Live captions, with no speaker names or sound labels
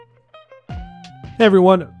Hey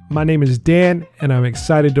everyone, my name is Dan, and I'm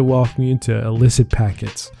excited to welcome you to Illicit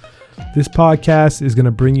Packets. This podcast is going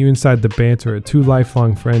to bring you inside the banter of two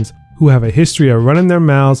lifelong friends who have a history of running their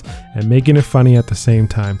mouths and making it funny at the same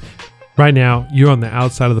time. Right now, you're on the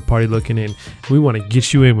outside of the party looking in. We want to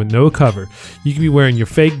get you in with no cover. You can be wearing your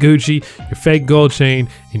fake Gucci, your fake gold chain,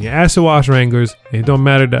 and your acid wash Wranglers, and it don't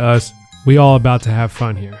matter to us. We all about to have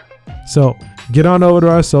fun here. So get on over to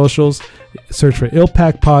our socials, search for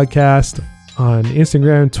ILPAC Podcast on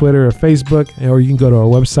Instagram, Twitter, or Facebook, or you can go to our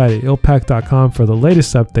website at ilpac.com for the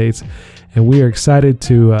latest updates. And we are excited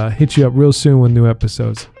to hit you up real soon with new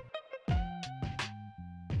episodes.